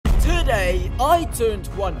Today I turned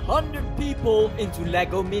 100 people into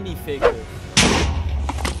Lego minifigures.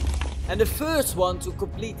 And the first one to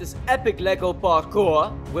complete this epic Lego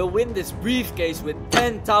parkour will win this briefcase with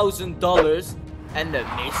 $10,000 and the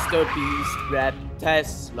MrBeast rap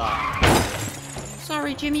Tesla.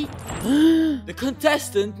 Sorry, Jimmy. The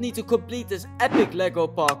contestant need to complete this epic Lego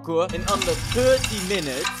parkour in under 30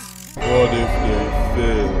 minutes. What if they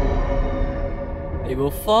fail? They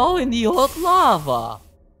will fall in the hot lava.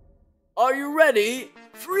 Are you ready?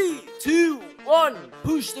 3, 2, 1.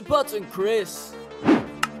 Push the button, Chris.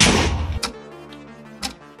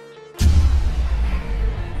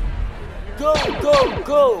 Go, go,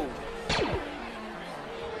 go.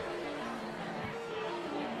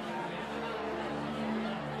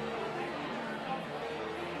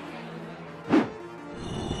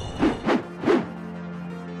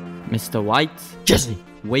 Mr. White, Jesse,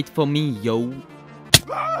 wait for me, yo.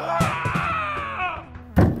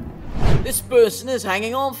 This person is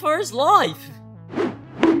hanging on for his life.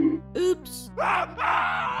 Oops.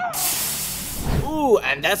 Ooh,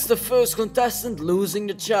 and that's the first contestant losing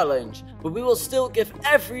the challenge. But we will still give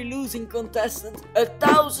every losing contestant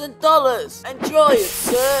 $1,000. Enjoy it,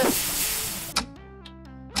 sir.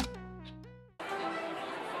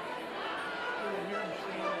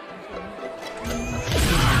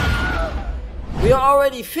 We are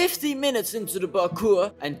already 50 minutes into the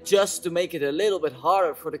parkour, and just to make it a little bit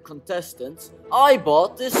harder for the contestants, I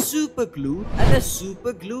bought this super glue and a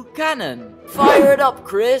super glue cannon. Fire it up,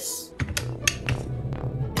 Chris!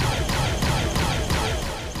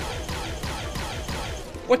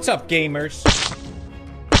 What's up, gamers?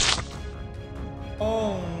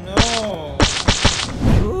 Oh no!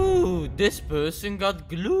 Ooh, this person got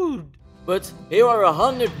glued. But here are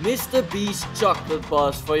 100 MrBeast chocolate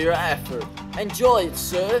bars for your effort. Enjoy it,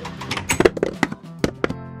 sir.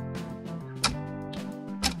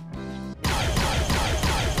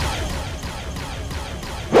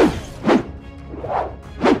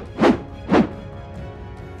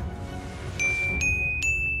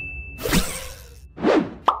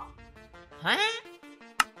 Huh?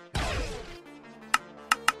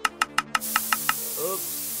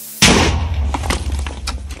 Oops.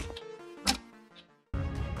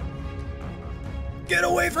 Get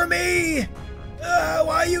away from me!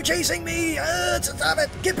 Why are you chasing me? Stop it!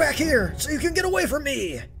 Get back here so you can get away from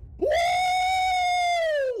me! Woo!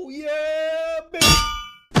 Yeah, baby!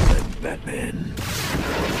 Batman.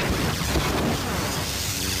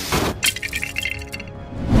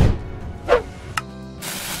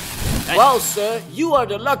 Well, sir, you are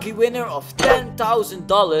the lucky winner of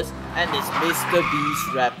 $10,000 and this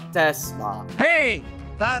MrBeast rap Tesla. Hey,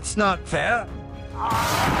 that's not fair.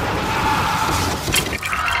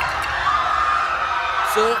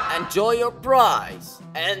 Sir, enjoy your prize.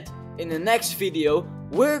 And in the next video,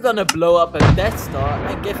 we're gonna blow up a Death Star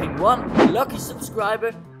and giving one lucky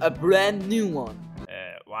subscriber a brand new one.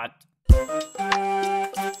 What?